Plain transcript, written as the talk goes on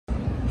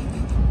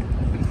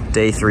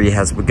Day 3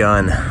 has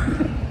begun.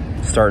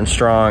 Starting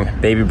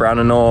strong. Baby Brown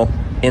and Knoll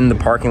in the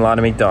parking lot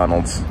of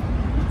McDonald's.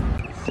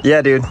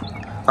 Yeah, dude.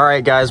 All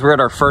right, guys, we're at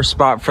our first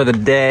spot for the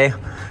day.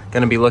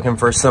 Gonna be looking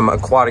for some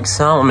aquatic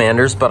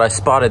salamanders, but I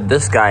spotted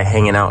this guy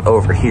hanging out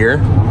over here.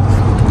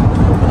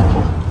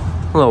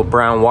 Little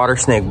brown water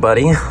snake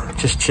buddy,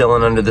 just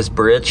chilling under this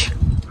bridge.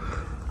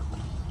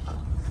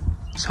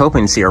 Was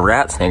hoping to see a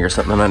rat snake or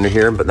something under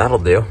here, but that'll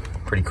do.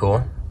 Pretty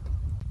cool.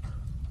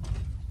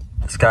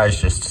 This guy's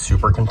just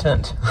super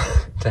content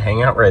to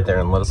hang out right there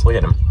and let us look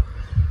at him.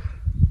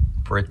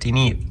 Pretty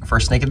neat.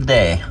 First snake of the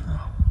day.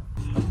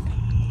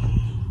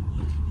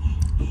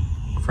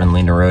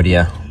 Friendly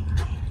Nerodia.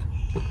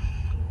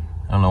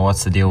 I don't know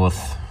what's the deal with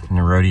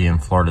Nerodia in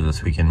Florida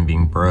this weekend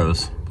being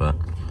bros, but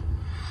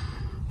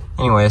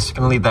anyways,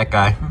 gonna leave that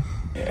guy.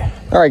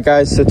 All right,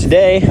 guys, so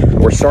today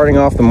we're starting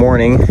off the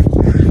morning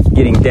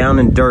getting down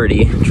and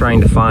dirty,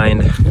 trying to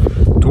find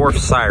dwarf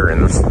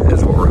sirens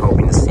is what we're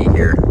hoping to see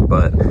here.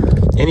 But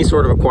any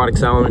sort of aquatic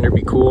salamander would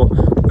be cool.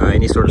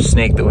 Any sort of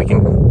snake that we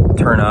can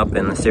turn up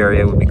in this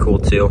area would be cool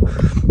too.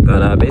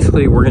 But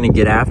basically we're gonna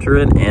get after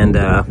it, and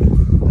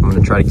I'm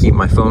gonna try to keep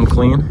my phone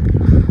clean.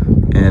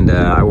 And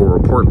I will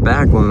report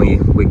back when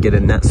we get a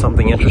net,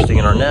 something interesting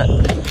in our net.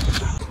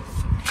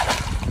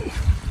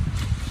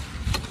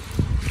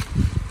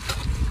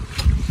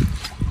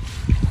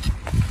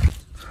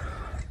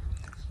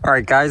 All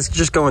right, guys,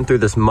 just going through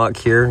this muck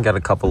here. Got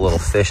a couple little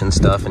fish and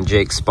stuff, and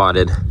Jake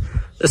spotted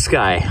this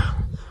guy,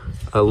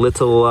 a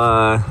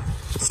little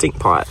stink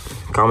pot,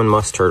 common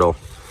musk turtle.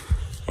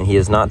 And he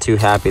is not too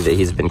happy that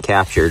he's been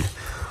captured.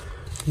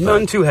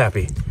 None too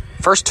happy.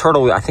 First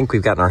turtle I think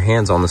we've gotten our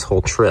hands on this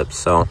whole trip.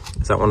 So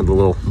is that one of the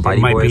little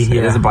bitey boys? Be,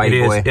 yeah. It is a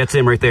bitey boy. That's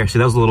him right there. See,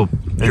 that was a little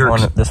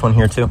jerk. This one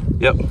here too?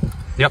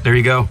 Yep, there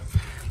you go.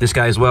 This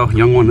guy as well,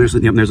 young one. There's a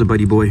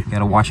bitey boy. You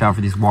gotta watch out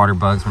for these water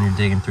bugs when you're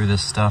digging through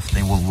this stuff.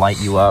 They will light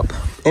you up.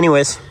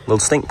 Anyways, little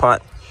stink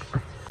pot.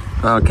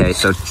 Okay,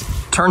 so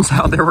turns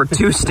out there were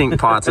 2 stink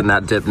pots in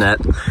that dip net.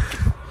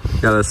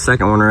 Got a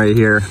second one right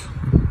here.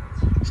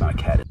 It's not a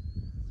cat.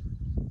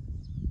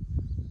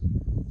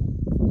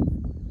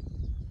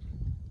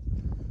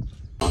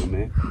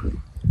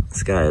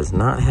 This guy is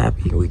not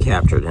happy we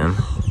captured him.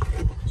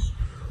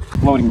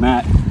 Floating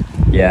mat.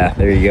 Yeah,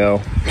 there you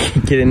go.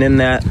 Getting in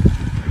that.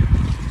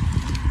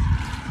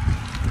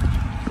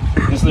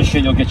 This is the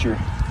shit you'll get your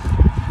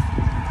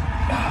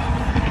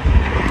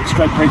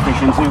striped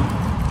crayfish into.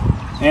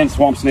 And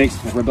swamp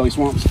snakes, like red belly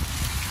swamps.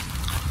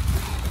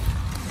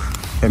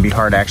 It'd be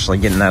hard actually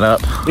getting that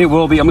up. It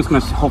will be. I'm just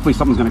gonna, hopefully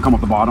something's gonna come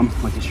up the bottom,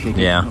 like this shake.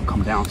 Yeah. It'll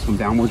come down, swim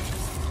downward.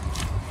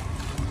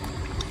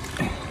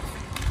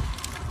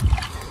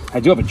 I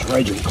do have a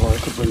dredge in the car. I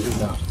could bring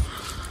this out.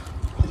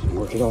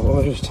 Work it all.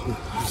 Oh, there's a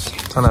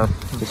ton of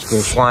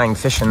flying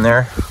fish in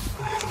there.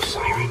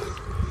 Siren.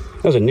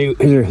 That was a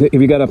newt.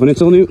 Have you got a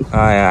peninsula newt?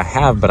 I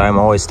have, but I'm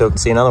always stoked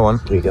to see another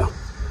one. There you go.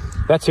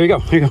 Here you go.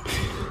 Here you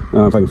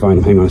go. If I can find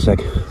him. Hang on a sec.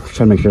 Trying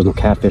to make sure there's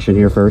no catfish in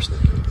here first.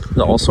 There's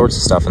all sorts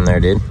of stuff in there,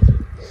 dude.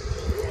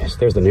 Yes,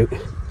 there's the newt.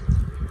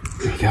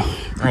 There you go.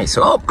 All right,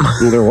 so well,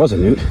 there was a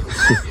newt.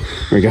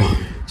 There you go.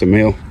 It's a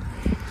male.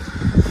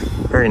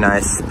 Very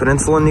nice.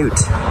 Peninsula newt.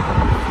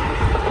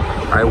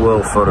 I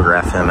will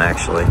photograph him,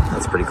 actually.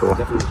 That's pretty cool.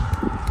 Definitely.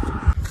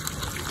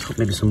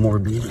 Maybe some more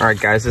bees. All right,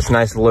 guys, this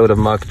nice load of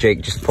muck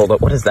Jake just pulled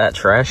up. What is that,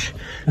 trash?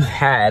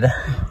 Had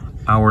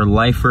our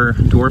lifer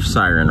dwarf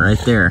siren right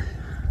there.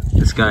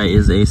 This guy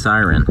is a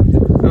siren.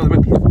 Oh,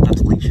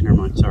 that's leech. Never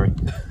mind. Sorry.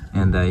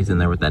 And he's in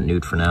there with that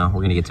newt for now.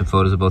 We're going to get some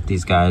photos of both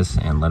these guys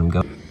and let them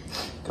go.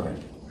 Go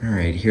ahead. All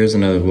right, here's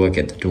another look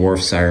at the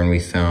dwarf siren we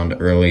found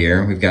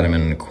earlier. We've got him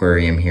in an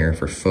aquarium here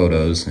for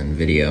photos and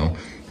video.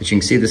 But you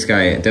can see this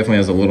guy definitely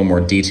has a little more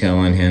detail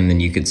on him than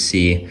you could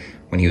see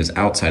when he was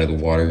outside of the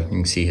water. You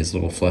can see his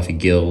little fluffy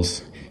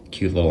gills,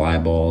 cute little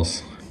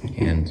eyeballs,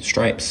 and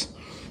stripes.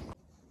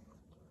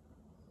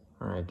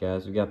 All right,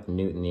 guys, we got the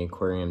newt in the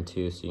aquarium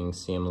too, so you can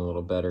see him a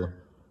little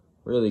better.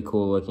 Really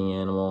cool looking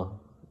animal.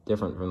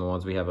 Different from the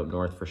ones we have up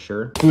north for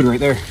sure. Food right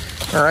there.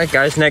 All right,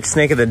 guys, next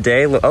snake of the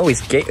day. Oh,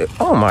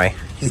 oh my,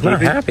 he's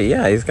not happy.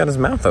 Yeah, he's got his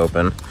mouth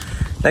open.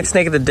 Next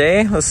snake of the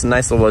day, this is a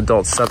nice little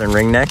adult southern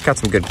ringneck. Got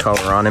some good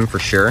color on him for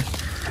sure.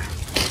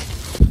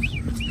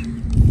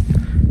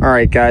 All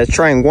right, guys,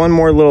 trying one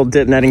more little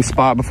dip netting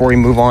spot before we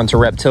move on to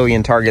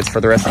reptilian targets for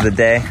the rest of the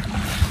day.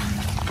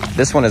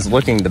 This one is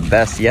looking the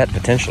best yet,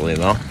 potentially,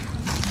 though.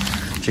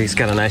 Jake's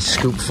got a nice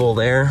scoop full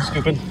there.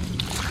 Scooping.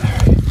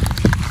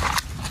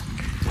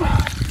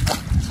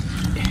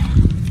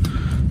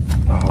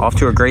 Off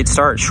to a great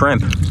start.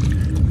 Shrimp.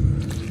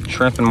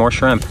 Shrimp and more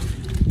shrimp.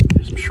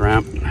 There's some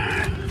shrimp.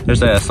 There's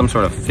some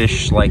sort of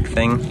fish-like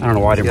thing. I don't know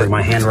why I didn't bring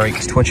my hand right.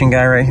 This twitching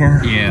guy right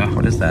here? Yeah.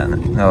 What is that?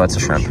 Oh, that's a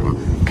shrimp.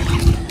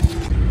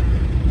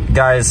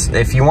 Guys,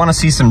 if you want to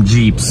see some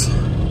Jeeps,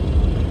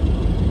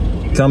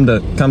 come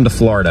to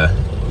Florida.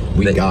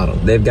 We got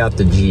them. They've got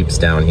the Jeeps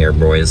down here,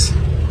 boys.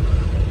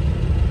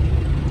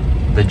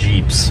 The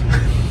Jeeps.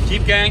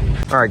 Jeep gang.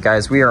 All right,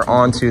 guys, we are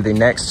on to the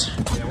next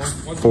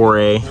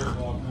foray.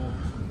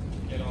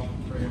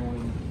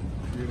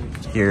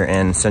 here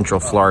in Central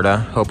Florida,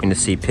 hoping to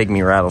see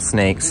pygmy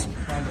rattlesnakes,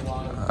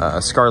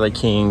 scarlet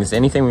kings,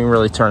 anything we can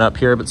really turn up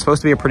here. But it's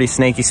supposed to be a pretty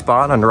snaky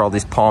spot under all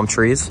these palm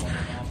trees.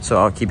 So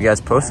I'll keep you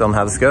guys posted on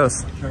how this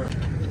goes.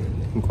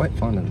 I'm quite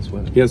fond of this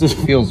weather. Yeah, this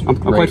feels I'm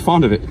quite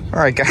fond of it. All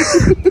right,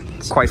 guys.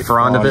 Quite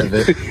fond of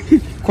it.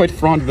 Quite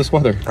fond of this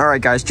weather. All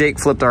right, guys. Jake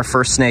flipped our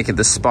first snake at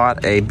this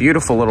spot. A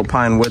beautiful little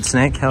pine wood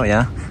snake. Hell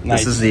yeah.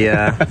 Nice. This is the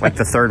like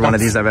the third one of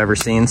these I've ever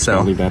seen. So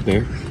I'll leave that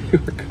there. We're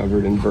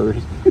covered in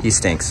birds. He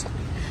stinks.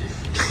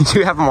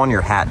 You have him on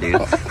your hat,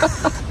 dude.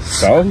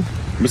 So, I'm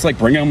just like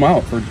bringing them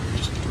out for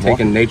just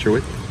Taking nature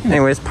with you.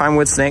 Anyways, pine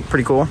wood snake,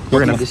 pretty cool.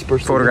 We're gonna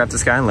photograph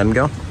this guy and let him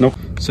go. Nope.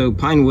 So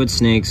pine wood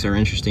snakes are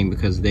interesting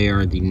because they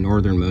are the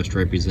northernmost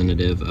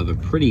representative of a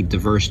pretty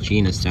diverse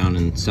genus down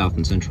in South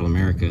and Central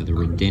America, the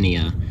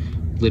Rodinia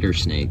litter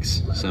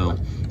snakes. So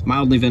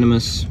mildly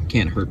venomous,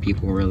 can't hurt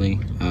people really.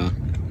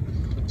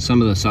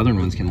 Some of the southern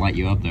ones can light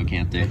you up though,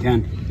 can't they? They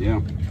can,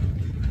 yeah.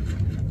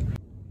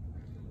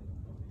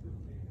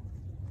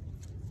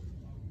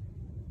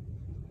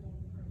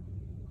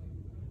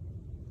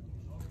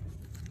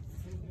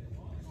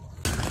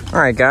 All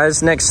right,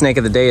 guys, next snake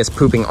of the day is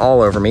pooping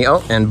all over me.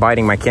 Oh, and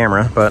biting my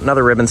camera, but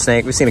another ribbon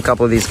snake. We've seen a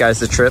couple of these guys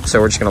this trip, so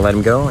we're just gonna let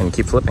him go and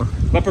keep flipping.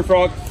 Leopard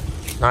frog.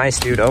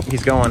 Nice, dude. Oh,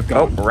 he's going.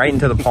 Oh, right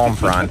into the palm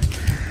frond.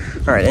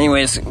 All right,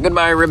 anyways,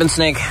 goodbye, ribbon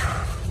snake.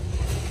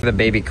 The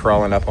baby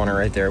crawling up on it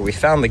right there. We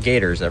found the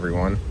gators,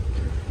 everyone.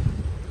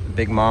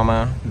 Big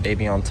mama,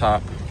 baby on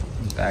top,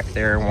 back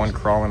there, one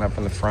crawling up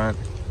in the front.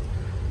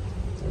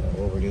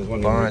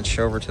 Bunch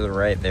over to the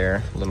right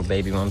there. Little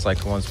baby ones like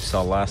the ones we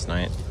saw last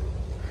night.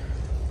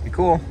 Be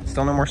cool.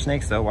 Still no more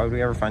snakes though. Why would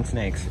we ever find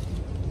snakes?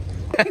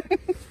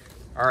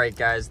 All right,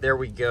 guys, there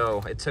we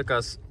go. It took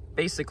us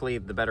basically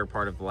the better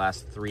part of the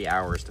last 3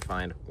 hours to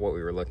find what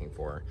we were looking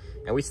for.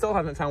 And we still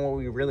haven't found what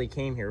we really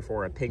came here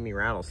for, a pygmy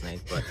rattlesnake,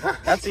 but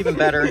that's even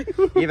better,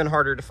 even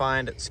harder to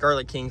find.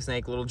 Scarlet king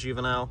snake, little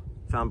juvenile,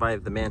 found by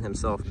the man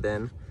himself,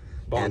 Ben.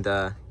 Bon. And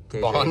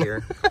KJ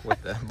here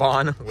with the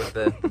Bon with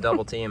the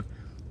double team.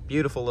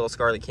 Beautiful little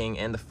scarlet king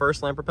and the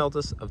first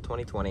Lamprepeltis of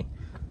 2020.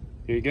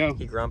 Here you go.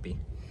 He grumpy.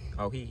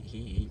 Oh,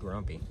 he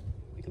grumpy.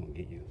 He's gonna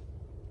get you.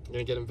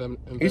 You're gonna get him.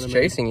 He's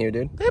chasing you,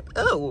 dude.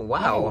 Oh,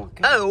 wow.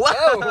 Oh, wow.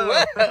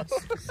 Oh, wow.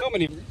 So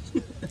many.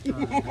 Did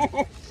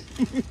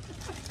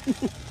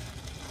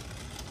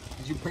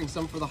you bring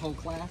some for the whole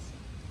class?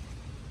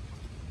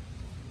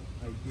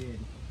 I did.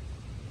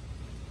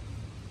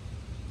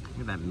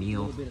 Look at that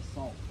meal. A little bit of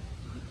salt.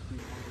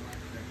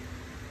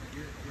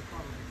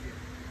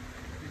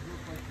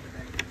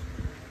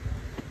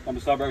 I'm gonna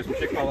stop by with some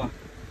Chick-fil-A.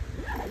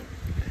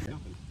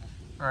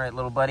 All right,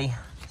 little buddy.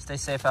 Stay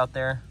safe out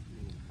there.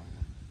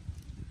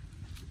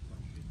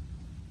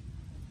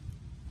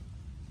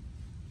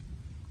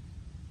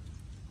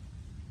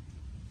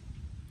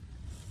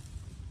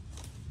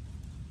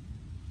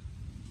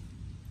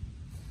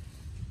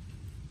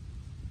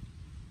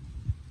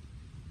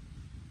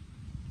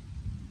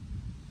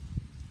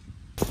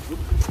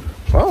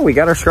 Well, we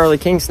got our Scarlet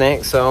King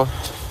snake, so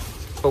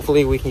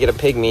hopefully we can get a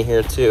pygmy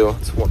here too.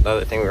 It's the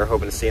other thing we were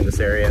hoping to see in this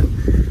area,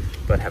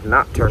 but have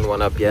not turned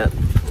one up yet.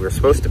 We were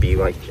supposed to be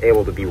like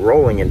able to be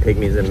rolling in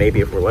pygmies and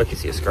maybe if we're lucky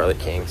see a Scarlet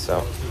King.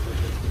 So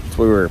that's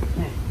what we were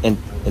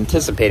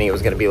anticipating it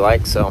was going to be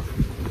like. So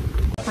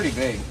Pretty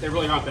big. They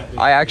really aren't that big.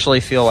 I actually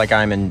feel like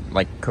I'm in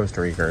like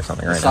Costa Rica or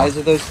something right now. The size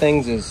of those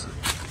things is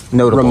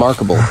Notable.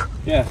 remarkable.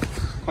 Yeah,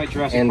 quite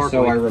Jurassic And Park.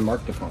 so I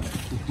remarked upon it.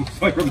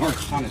 I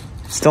remarked on it.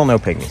 Still no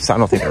pygmies, so I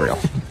don't think they're real.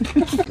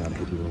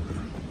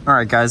 All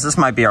right, guys, this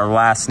might be our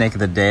last snake of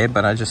the day,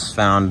 but I just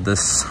found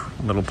this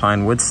little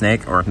pine wood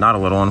snake, or not a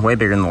little one, way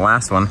bigger than the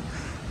last one,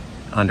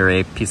 under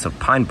a piece of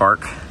pine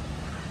bark.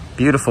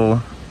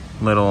 Beautiful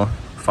little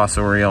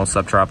fossorial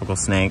subtropical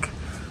snake.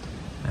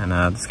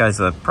 And this guy's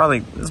probably,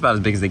 this is about as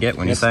big as they get,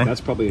 when you say?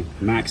 That's probably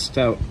maxed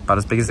out. About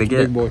as big as they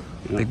get. Big boy.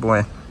 Yeah. Big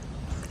boy.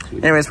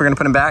 Anyways, we're gonna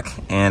put him back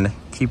and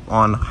keep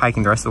on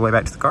hiking the rest of the way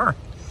back to the car.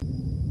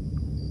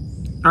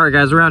 All right,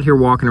 guys, we're out here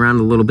walking around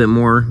a little bit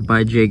more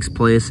by Jake's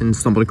place and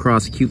stumbled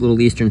across a cute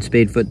little eastern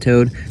spadefoot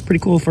toad. Pretty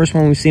cool, first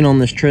one we've seen on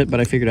this trip, but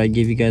I figured I'd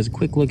give you guys a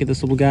quick look at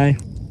this little guy.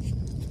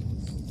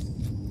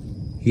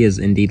 He is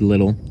indeed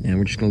little, and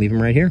we're just gonna leave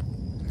him right here.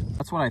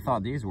 That's what I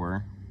thought these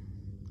were.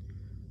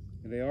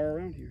 They are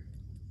around here.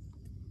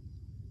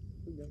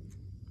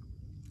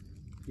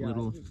 Yeah,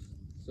 Little.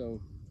 So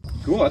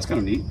Cool, that's kind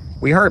of neat.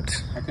 We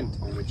herped. I couldn't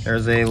tell which.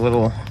 There's a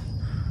little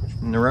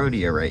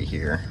Nerodia right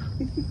here.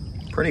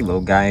 Pretty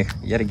little guy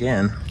yet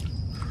again.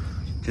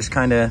 Just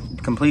kind of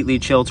completely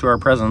chill to our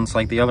presence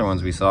like the other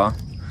ones we saw.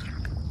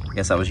 I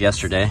guess that was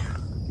yesterday.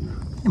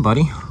 Hey,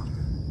 buddy.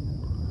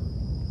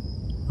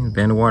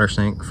 Band of water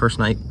snake. First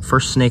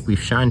snake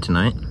we've shined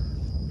tonight.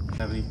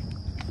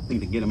 Need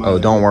to get him out Oh,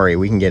 of don't worry,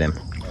 we can get him.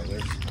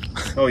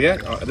 Oh yeah,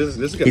 this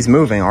is good. He's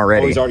moving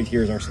already. Oh, he's already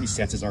here. He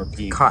senses our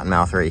pee.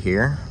 Cottonmouth right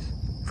here.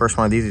 First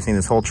one of these we've seen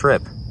this whole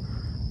trip.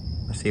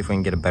 Let's see if we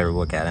can get a better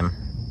look at him.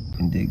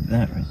 Can dig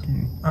that right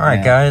there. All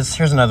right, guys,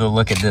 here's another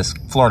look at this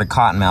Florida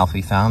cottonmouth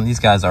we found. These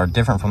guys are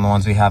different from the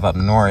ones we have up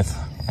north,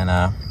 and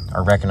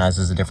are recognized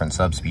as a different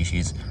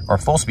subspecies, or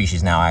full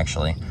species now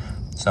actually.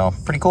 So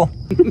pretty cool.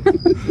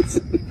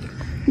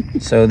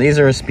 So these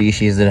are a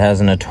species that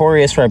has a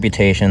notorious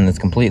reputation that's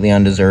completely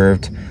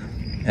undeserved.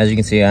 As you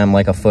can see, I'm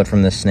like a foot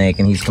from this snake,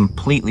 and he's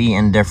completely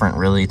indifferent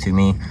really to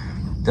me.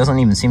 Doesn't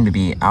even seem to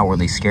be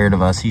outwardly scared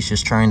of us. He's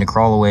just trying to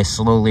crawl away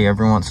slowly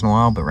every once in a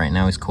while, but right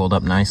now he's coiled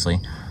up nicely.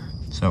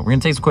 So we're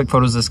gonna take some quick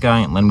photos of this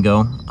guy and let him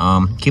go.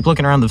 Keep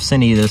looking around the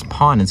vicinity of this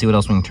pond and see what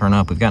else we can turn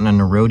up. We've gotten a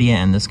Nerodia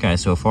and this guy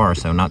so far,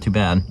 so not too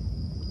bad.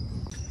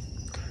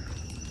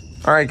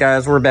 All right,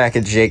 guys, we're back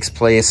at Jake's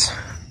place,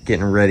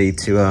 getting ready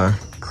to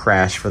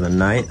crash for the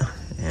night.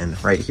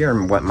 And right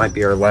here, what might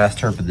be our last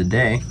herp of the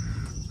day,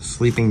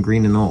 sleeping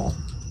green and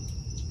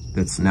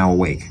that's now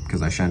awake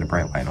because I shined a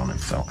bright light on him.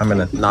 So I'm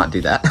gonna not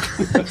do that.